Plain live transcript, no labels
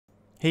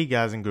Hey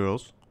guys and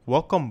girls,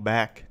 welcome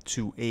back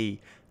to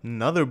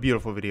another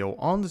beautiful video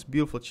on this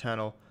beautiful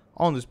channel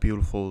on this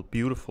beautiful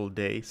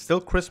day. Still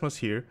Christmas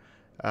here,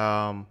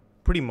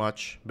 pretty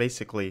much,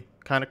 basically,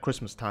 kind of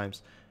Christmas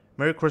times.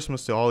 Merry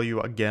Christmas to all of you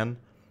again.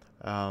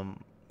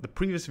 The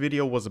previous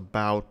video was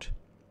about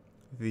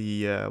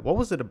the, what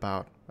was it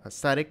about?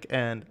 Static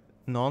and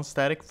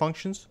non-static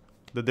functions,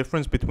 the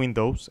difference between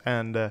those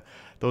and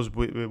those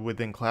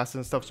within classes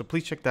and stuff. So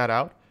please check that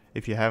out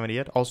if you haven't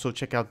yet. Also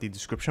check out the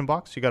description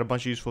box. You got a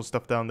bunch of useful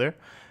stuff down there.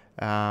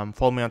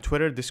 Follow me on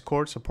Twitter,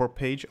 Discord, support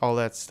page, all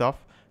that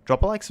stuff.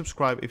 Drop a like,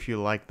 subscribe if you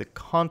like the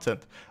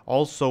content.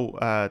 Also,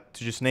 to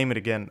just name it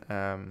again,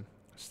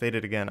 state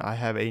it again, I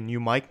have a new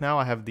mic now.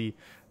 I have the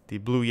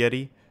Blue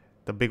Yeti,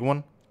 the big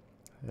one,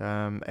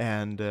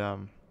 and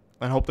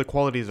I hope the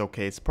quality is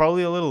okay. It's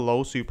probably a little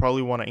low, so you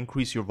probably want to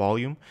increase your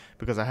volume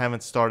because I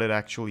haven't started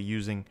actually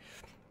using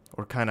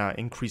or kind of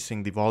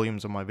increasing the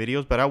volumes of my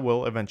videos, but I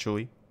will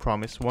eventually,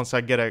 promise, once I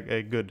get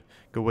a good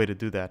way to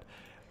do that.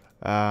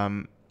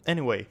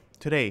 Anyway,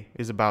 today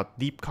is about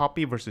deep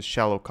copy versus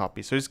shallow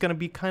copy. So it's going to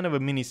be kind of a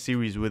mini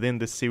series within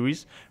this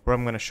series where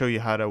I'm going to show you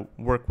how to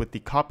work with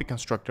the copy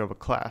constructor of a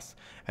class,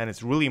 and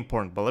it's really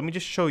important. But let me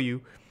just show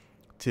you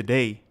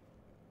today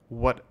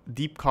what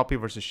deep copy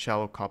versus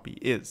shallow copy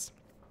is.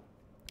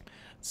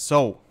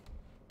 So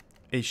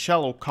a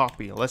shallow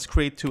copy, let's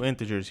create two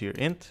integers here.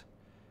 Int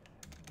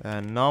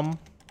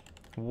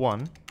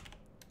num1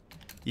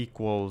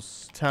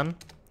 equals 10,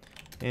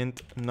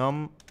 int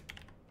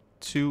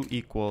num2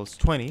 equals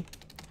 20,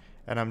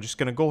 and I'm just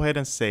gonna go ahead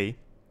and say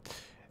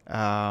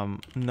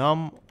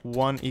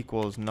num1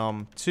 equals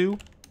num2,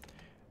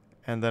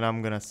 and then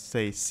I'm gonna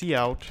say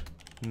cout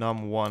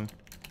num1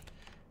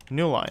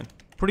 new line.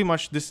 Pretty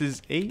much this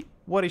is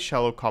what a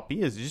shallow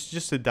copy is. It's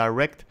just a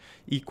direct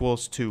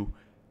equals to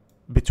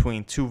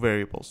between two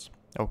variables.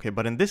 Okay,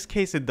 but in this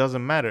case it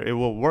doesn't matter, it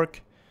will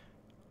work.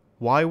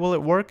 Why will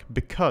it work?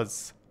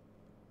 Because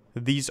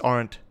these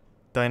aren't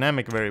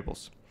dynamic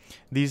variables.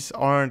 These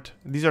are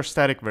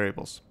static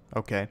variables.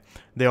 Okay,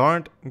 they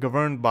aren't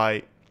governed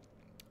by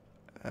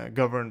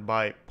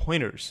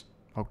pointers.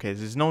 Okay,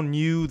 there's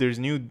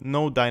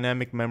no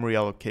dynamic memory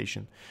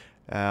allocation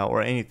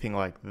or anything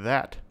like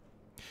that.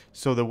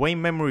 So the way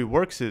memory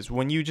works is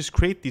when you just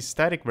create these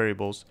static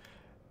variables,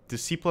 the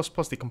C++,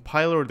 the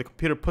compiler or the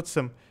computer puts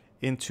them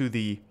into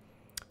the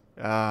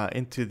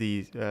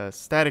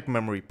static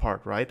memory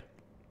part, right?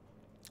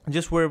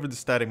 Just wherever the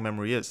static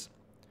memory is.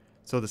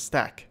 So the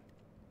stack,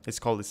 it's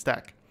called the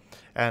stack,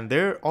 and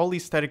there all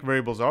these static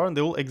variables are, and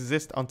they will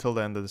exist until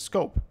the end of the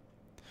scope.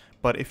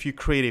 But if you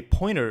create a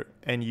pointer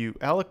and you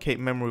allocate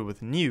memory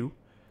with new,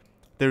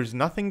 there's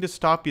nothing to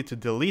stop you to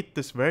delete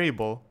this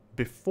variable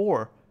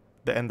before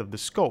the end of the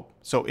scope.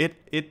 So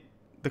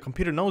the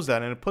computer knows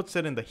that, and it puts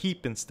it in the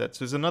heap instead.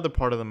 So there's another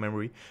part of the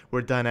memory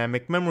where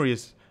dynamic memory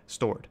is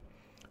stored.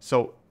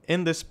 So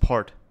in this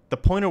part, the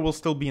pointer will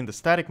still be in the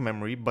static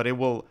memory, but it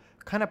will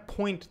kind of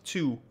point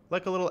to,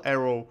 like a little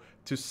arrow,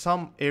 to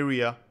some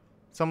area,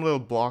 some little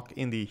block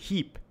in the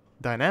heap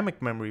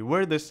dynamic memory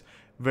where this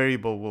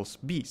variable will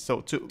be.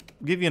 So to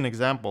give you an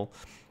example,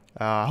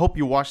 I hope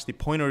you watch the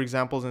pointer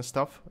examples and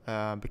stuff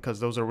because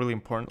those are really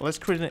important. Let's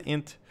create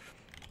an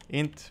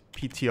int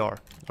ptr.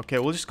 Okay,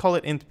 we'll just call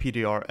it int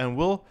ptr, and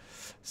we'll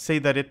say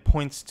that it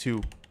points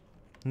to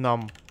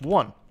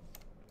num1.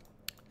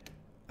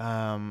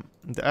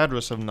 The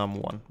address of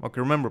num1.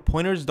 Okay, remember,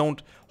 pointers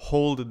don't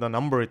hold the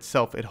number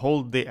itself. They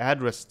hold the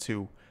address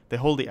to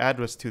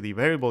the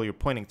variable you're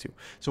pointing to.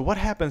 So what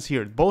happens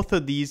here? Both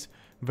of these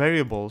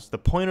variables, the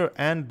pointer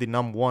and the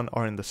num1,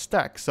 are in the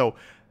stack. So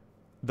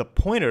the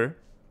pointer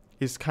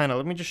is kind of,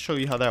 let me just show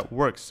you how that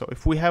works. So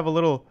if we have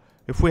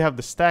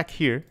the stack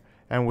here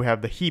and we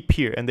have the heap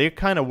here, and they're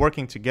kind of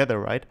working together,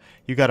 right?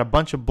 You got a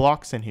bunch of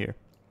blocks in here.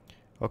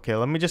 Okay,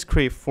 let me just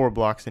create 4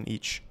 blocks in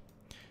each.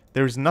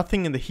 There's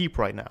nothing in the heap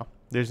right now.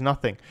 There's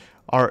nothing.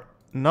 Our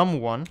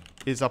num1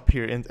 is up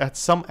here at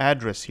some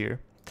address here,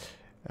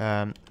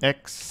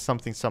 x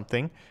something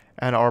something,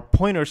 and our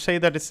pointer, say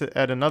that it's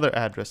at another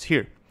address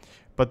here.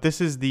 But this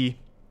is the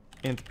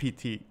int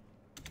ptr,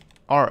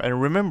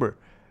 and remember,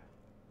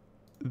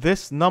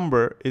 this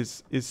number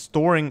is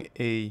storing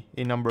a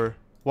number.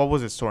 What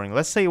was it storing?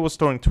 Let's say it was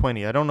storing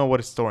 20. I don't know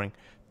what it's storing.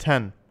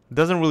 10. It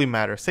doesn't really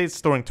matter. Say it's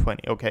storing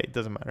 20. Okay, it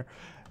doesn't matter.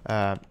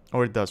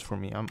 Or it does for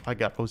me. I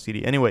got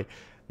OCD. Anyway,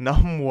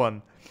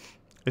 num1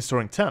 is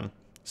storing 10.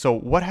 So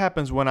what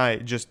happens when I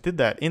just did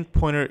that? Int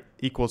pointer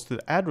equals to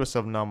the address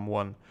of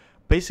num1.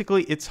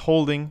 Basically, it's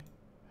holding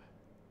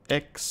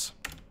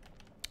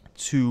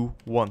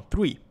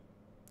x213,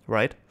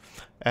 right?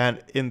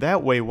 And in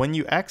that way, when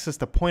you access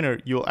the pointer,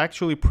 you'll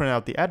actually print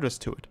out the address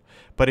to it.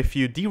 But if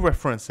you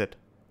dereference it,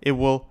 it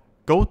will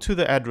go to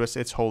the address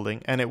it's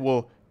holding, and it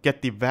will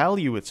get the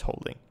value it's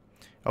holding.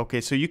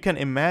 Okay, so you can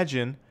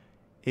imagine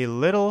a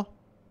little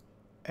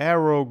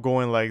arrow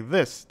going like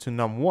this to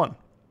num1,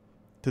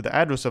 to the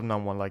address of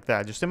num1, like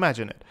that. Just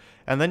imagine it.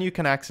 And then you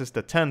can access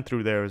the 10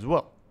 through there as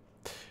well.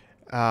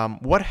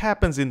 What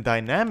happens in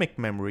dynamic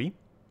memory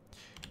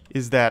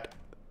is that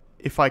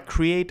if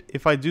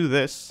I do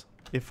this,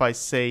 if I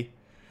say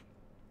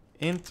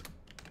int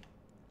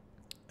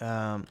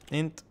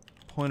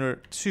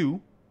pointer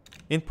 2,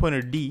 int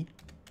pointer d,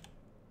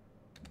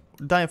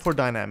 for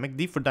dynamic,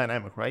 d for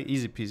dynamic, right?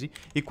 Easy peasy,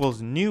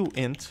 equals new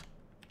int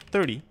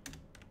 30.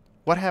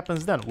 What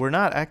happens then? We're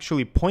not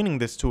actually pointing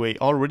this to a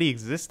already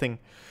existing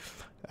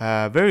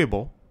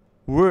variable.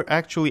 We're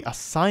actually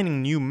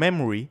assigning new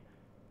memory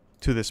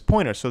to this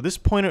pointer. So this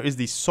pointer is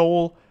the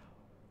sole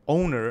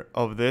owner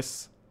of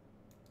this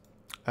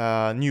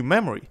new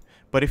memory.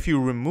 But if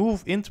you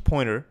remove int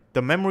pointer,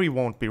 the memory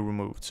won't be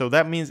removed. So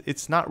that means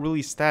it's not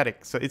really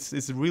static. So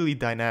it's really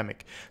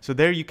dynamic. So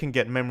there you can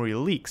get memory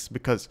leaks,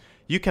 because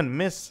you can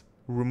miss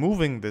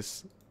removing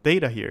this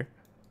data here,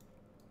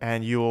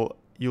 and you'll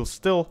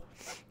still,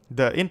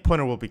 the int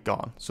pointer will be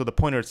gone. So the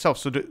pointer itself.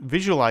 So to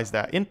visualize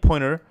that, int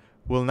pointer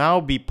will now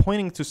be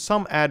pointing to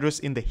some address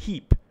in the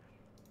heap.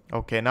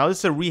 Okay, now this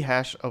is a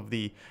rehash of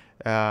the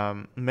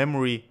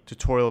memory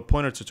tutorial,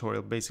 pointer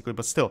tutorial, basically.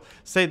 But still,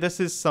 say this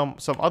is some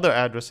other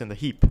address in the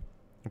heap.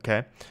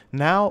 Okay,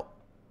 now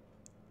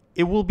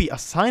it will be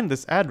assigned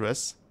this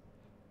address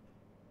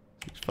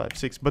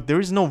 656, but there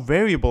is no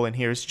variable in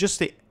here. It's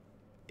just a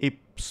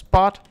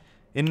spot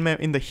in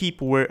the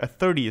heap where a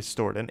 30 is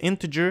stored, an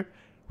integer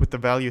with the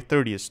value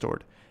 30 is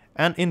stored,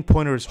 and int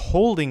pointer is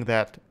holding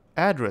that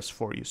address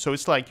for you. So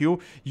it's like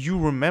you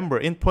remember,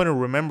 int pointer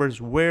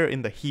remembers where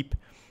in the heap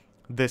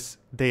this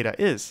data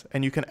is,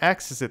 and you can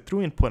access it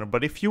through int pointer.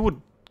 But if you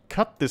would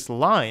cut this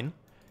line,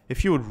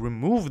 if you would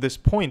remove this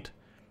pointer,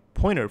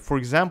 for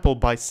example,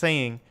 by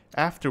saying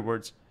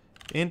afterwards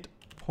int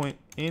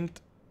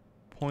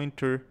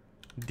pointer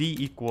d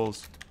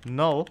equals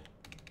null,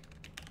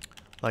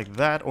 like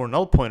that, or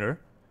null pointer,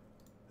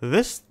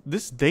 this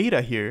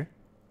data here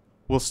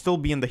will still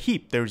be in the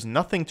heap. There's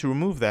nothing to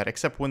remove that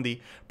except when the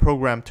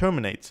program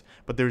terminates,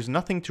 but there's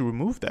nothing to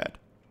remove that.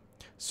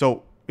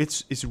 So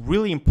it's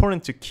really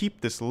important to keep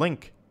this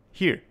link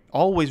here.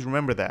 Always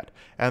remember that.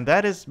 And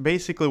that is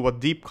basically what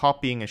deep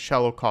copying and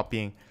shallow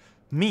copying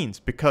means,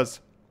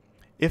 because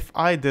if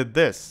I did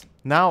this,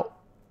 now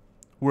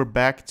we're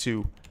back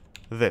to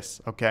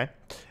this, okay?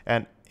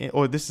 And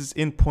this is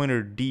int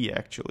pointer d,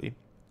 actually.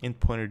 Int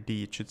pointer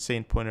d, it should say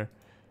int pointer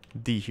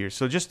d here.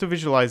 So just to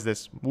visualize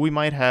this, we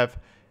might have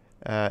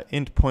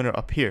int pointer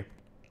up here.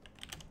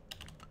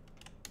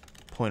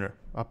 Pointer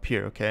up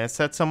here, okay? And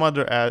set some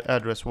other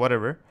address,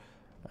 whatever.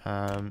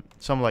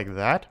 Something like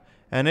that.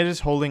 And it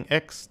is holding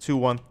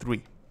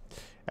x213.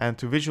 And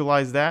to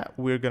visualize that,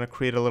 we're going to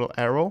create a little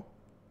arrow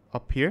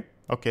up here.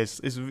 Okay,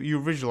 you're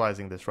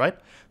visualizing this, right?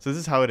 So this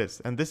is how it is.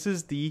 And this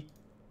is the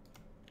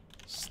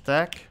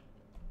stacks,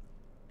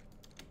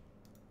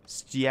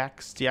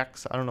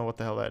 I don't know what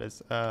the hell that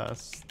is.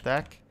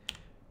 Stack.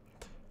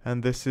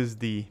 And this is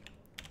the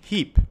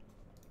heap.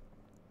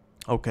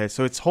 Okay,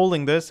 so it's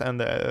holding this, and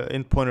the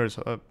int pointer is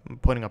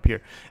pointing up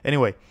here.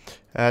 Anyway,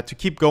 to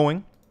keep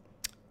going,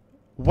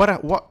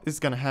 what is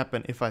going to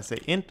happen if I say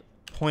int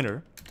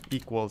pointer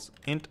equals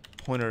int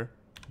pointer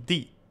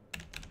d?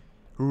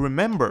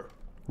 Remember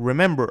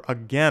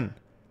again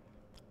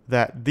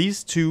that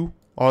these two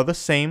are the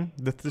same.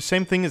 The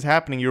same thing is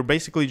happening. You're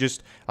basically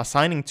just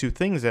assigning two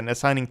things and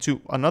assigning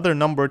another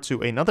number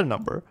to another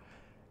number.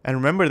 And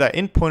remember that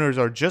int pointers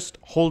are just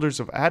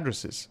holders of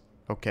addresses.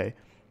 Okay,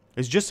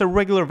 it's just a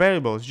regular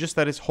variable. It's just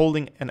that it's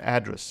holding an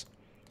address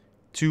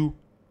to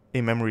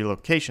a memory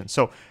location.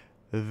 So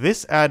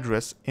this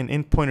address in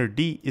int pointer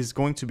d is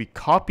going to be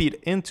copied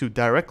into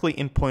directly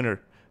int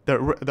pointer,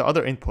 the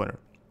other int pointer.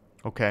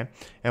 Okay,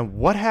 and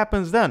what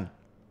happens then?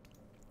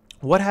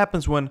 What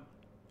happens when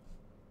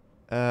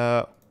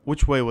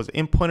which way was it?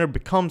 Int pointer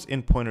becomes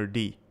int pointer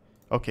d?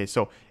 Okay,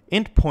 so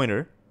int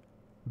pointer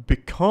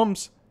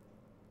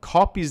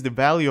copies the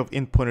value of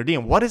int pointer d.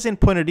 And what is int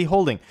pointer d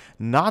holding?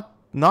 Not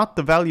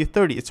the value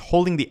 30. It's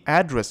holding the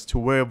address to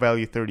where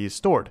value 30 is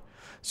stored.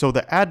 So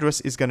the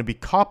address is going to be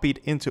copied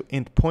into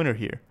int pointer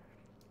here.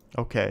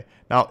 Okay,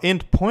 now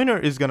int pointer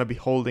is going to be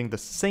holding the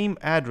same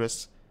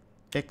address,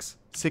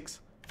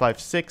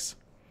 x656,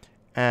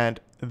 and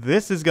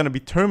this is going to be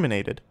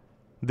terminated,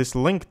 this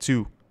link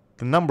to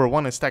the number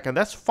 1 in stack. And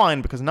that's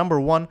fine, because number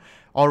 1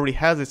 already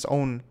has its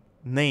own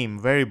name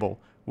variable,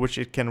 which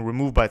it can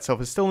remove by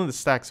itself. It's still in the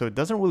stack, so it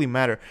doesn't really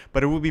matter.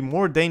 But it would be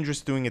more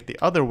dangerous doing it the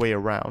other way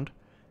around,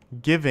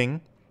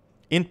 giving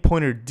int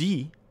pointer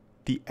d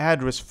the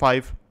address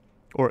 5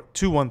 or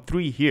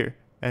 213 here,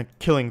 and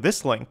killing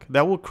this link.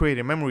 That will create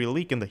a memory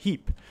leak in the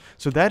heap.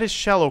 So that is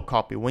shallow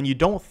copy, when you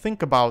don't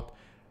think about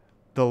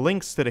the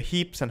links to the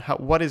heaps and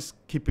what is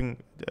keeping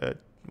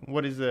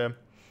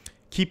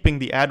keeping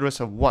the address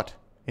of what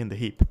in the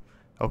heap.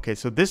 Okay,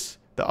 so this,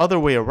 the other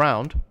way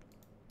around,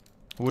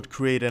 would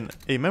create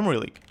a memory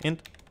leak,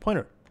 int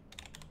pointer.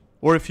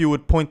 Or if you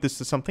would point this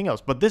to something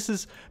else. But this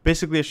is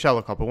basically a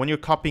shallow copy, when you're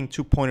copying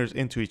two pointers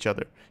into each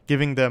other,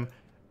 giving them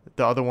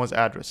the other one's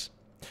address.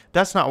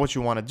 That's not what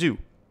you want to do.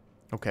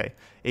 Okay,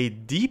 a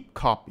deep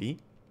copy,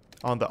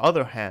 on the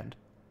other hand,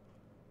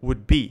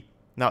 would be,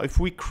 now if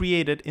we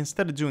created,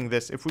 instead of doing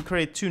this, if we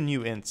create two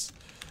new ints,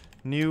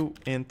 new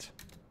int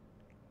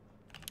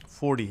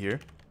 40 here,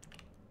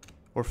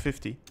 or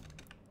 50.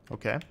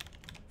 Okay,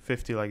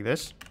 50 like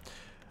this.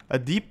 A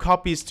deep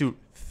copy is to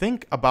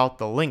think about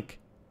the link.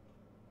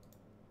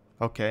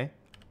 Okay,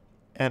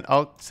 and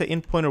I'll say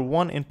int pointer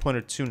 1, int pointer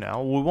 2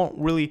 now. We won't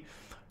really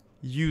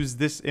use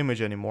this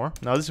image anymore.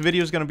 Now this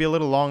video is going to be a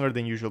little longer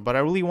than usual, but I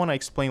really want to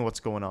explain what's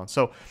going on.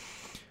 So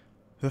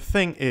the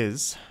thing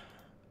is,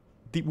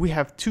 we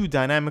have two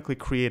dynamically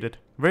created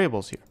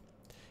variables here.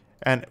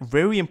 And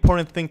very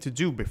important thing to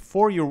do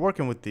before you're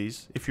working with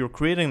these, if you're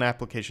creating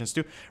applications,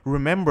 to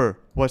remember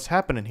what's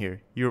happening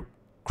here. You're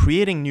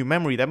creating new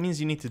memory. That means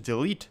you need to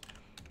delete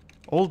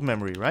old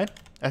memory, right?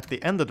 At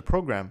the end of the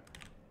program.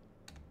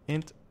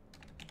 Int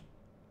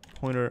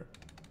pointer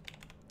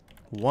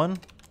 1,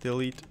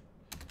 delete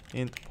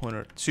int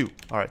pointer 2.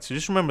 All right, so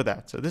just remember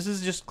that. So this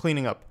is just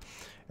cleaning up.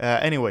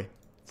 Anyway,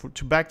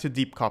 back to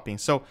deep copying.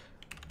 So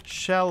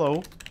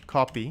shallow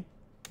copy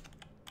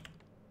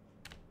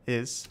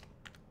is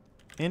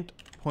int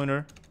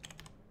pointer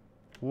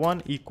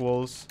 1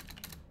 equals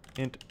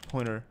int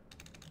pointer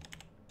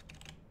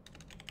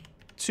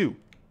 2.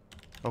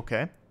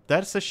 Okay,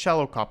 that's a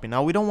shallow copy.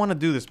 Now we don't want to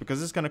do this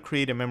because it's going to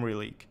create a memory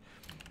leak.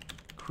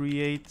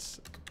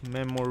 Creates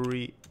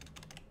memory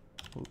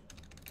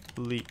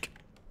leak.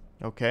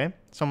 Okay,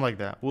 something like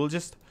that. We'll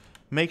just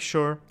make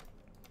sure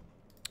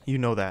you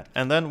know that.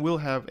 And then we'll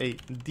have a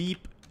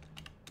deep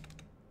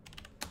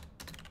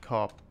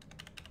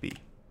copy.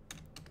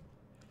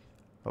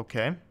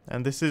 Okay,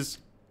 and this is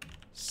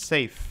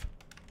safe.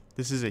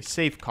 This is a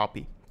safe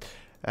copy.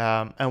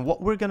 And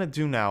what we're gonna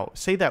do now,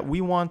 say that we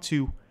want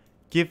to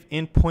give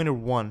int pointer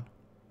 1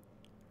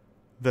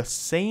 the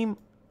same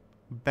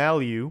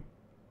value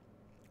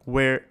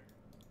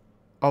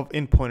of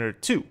int pointer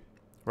 2,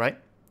 right?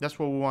 That's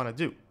what we want to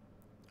do.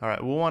 All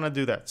right, we want to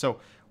do that. So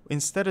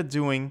instead of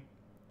doing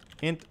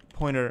int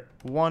pointer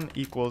 1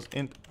 equals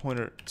int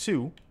pointer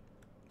 2,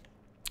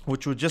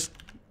 which would just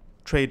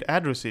trade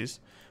addresses,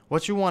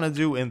 what you want to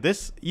do in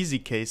this easy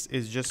case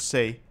is just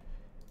say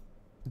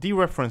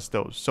dereference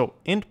those. So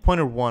int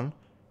pointer 1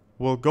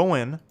 will go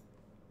in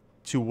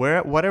to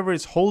whatever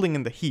is holding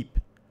in the heap,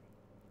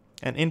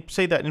 and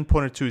say that int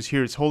pointer 2 is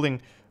here. It's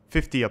holding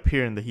 50 up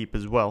here in the heap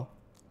as well,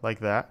 like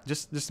that.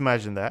 Just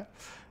imagine that.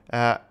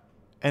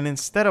 And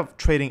instead of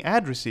trading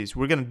addresses,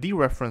 we're going to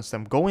dereference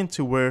them, go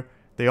into where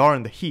they are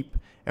in the heap,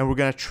 and we're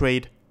going to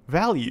trade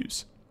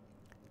values.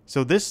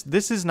 So this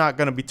is not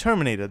going to be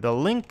terminated. The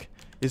link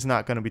is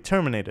not going to be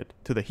terminated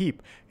to the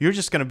heap. You're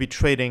just going to be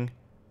trading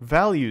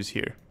values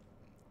here.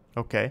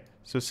 Okay,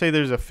 so say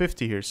there's a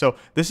 50 here. So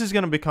this is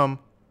going to become,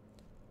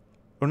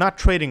 we're not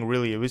trading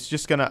really. It was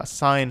just going to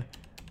assign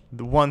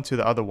the one to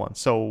the other one.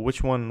 So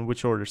which one,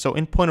 which order? So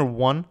int pointer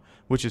 1,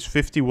 which is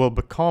 50, will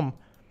become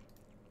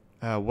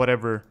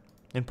whatever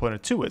int pointer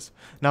 2 is.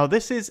 Now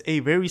this is a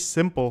very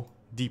simple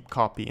deep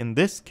copy. In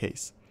this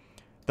case,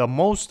 the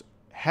most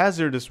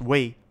hazardous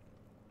way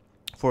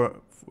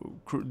for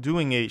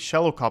doing a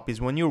shallow copy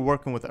is when you're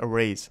working with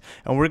arrays,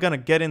 and we're going to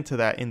get into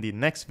that in the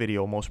next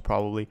video most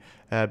probably,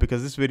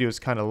 because this video is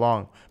kind of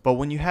long. But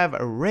when you have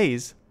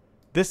arrays,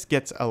 this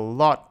gets a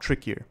lot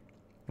trickier.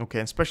 Okay,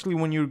 especially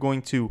when you're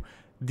going to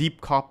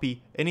deep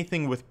copy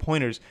anything with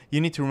pointers,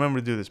 you need to remember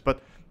to do this.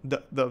 But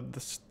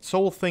the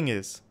sole thing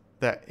is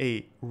that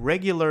a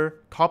regular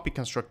copy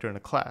constructor in a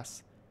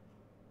class,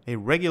 a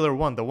regular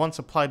one, the one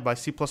supplied by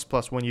C++,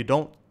 when you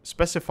don't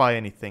specify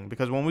anything,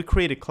 because when we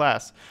create a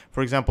class,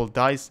 for example,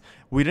 dice,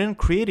 we didn't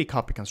create a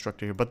copy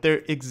constructor here, but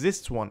there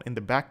exists one in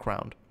the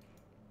background.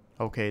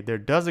 Okay, there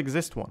does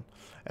exist one.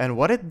 And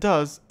what it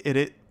does,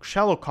 it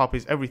shallow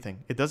copies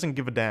everything. It doesn't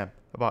give a damn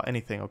about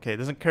anything, okay? It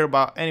doesn't care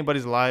about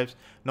anybody's lives,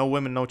 no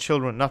women, no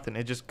children, nothing.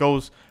 It just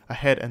goes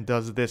ahead and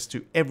does this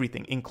to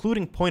everything,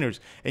 including pointers.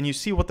 And you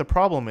see what the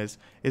problem is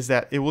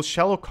that it will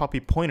shallow copy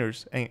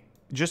pointers and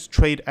just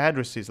trade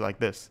addresses like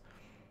this.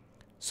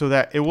 So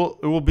that it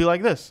will be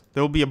like this.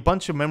 There will be a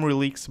bunch of memory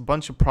leaks, a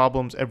bunch of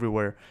problems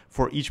everywhere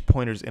for each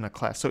pointers in a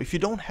class. So if you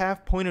don't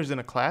have pointers in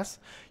a class,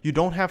 you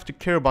don't have to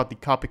care about the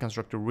copy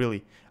constructor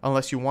really,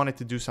 unless you want it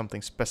to do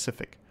something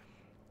specific.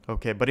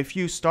 Okay, but if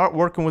you start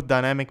working with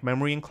dynamic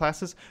memory in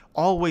classes,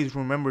 always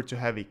remember to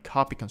have a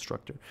copy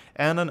constructor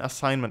and an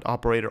assignment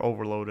operator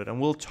overloaded.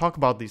 And we'll talk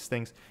about these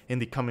things in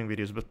the coming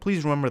videos, but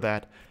please remember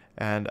that.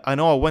 And I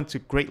know I went to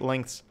great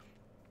lengths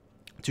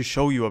to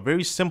show you a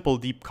very simple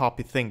deep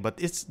copy thing, but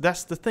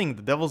that's the thing,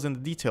 the devil's in the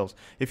details.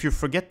 If you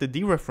forget the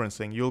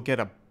dereferencing, you'll get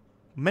a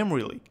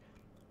memory leak.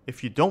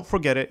 If you don't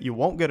forget it, you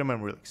won't get a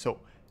memory leak.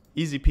 So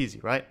easy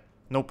peasy, right?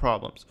 No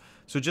problems.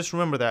 So just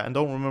remember that, and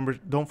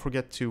don't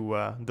forget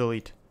to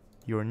delete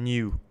your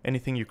new,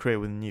 anything you create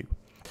with new.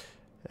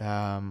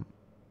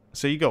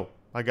 So you go.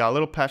 I got a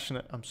little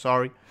passionate, I'm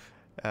sorry.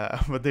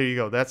 But there you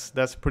go.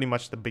 That's pretty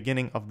much the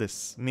beginning of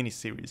this mini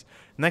series.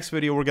 Next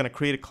video, we're going to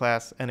create a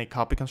class and a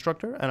copy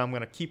constructor, and I'm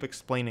going to keep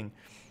explaining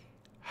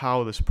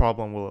how this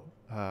problem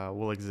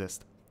will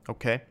exist,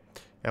 okay,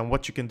 and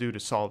what you can do to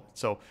solve it.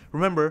 So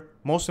remember,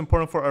 most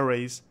important for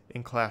arrays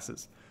in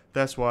classes.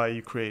 That's why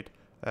you create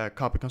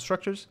copy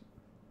constructors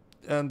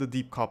and the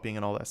deep copying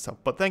and all that stuff.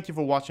 But thank you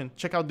for watching.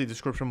 Check out the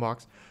description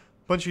box.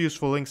 Bunch of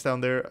useful links down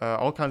there,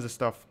 all kinds of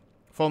stuff.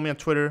 Follow me on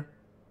Twitter,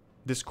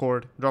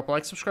 Discord. Drop a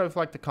like, subscribe if you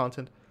like the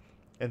content.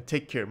 And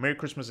take care. Merry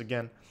Christmas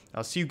again.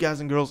 I'll see you guys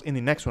and girls in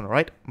the next one,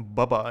 alright?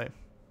 Bye-bye.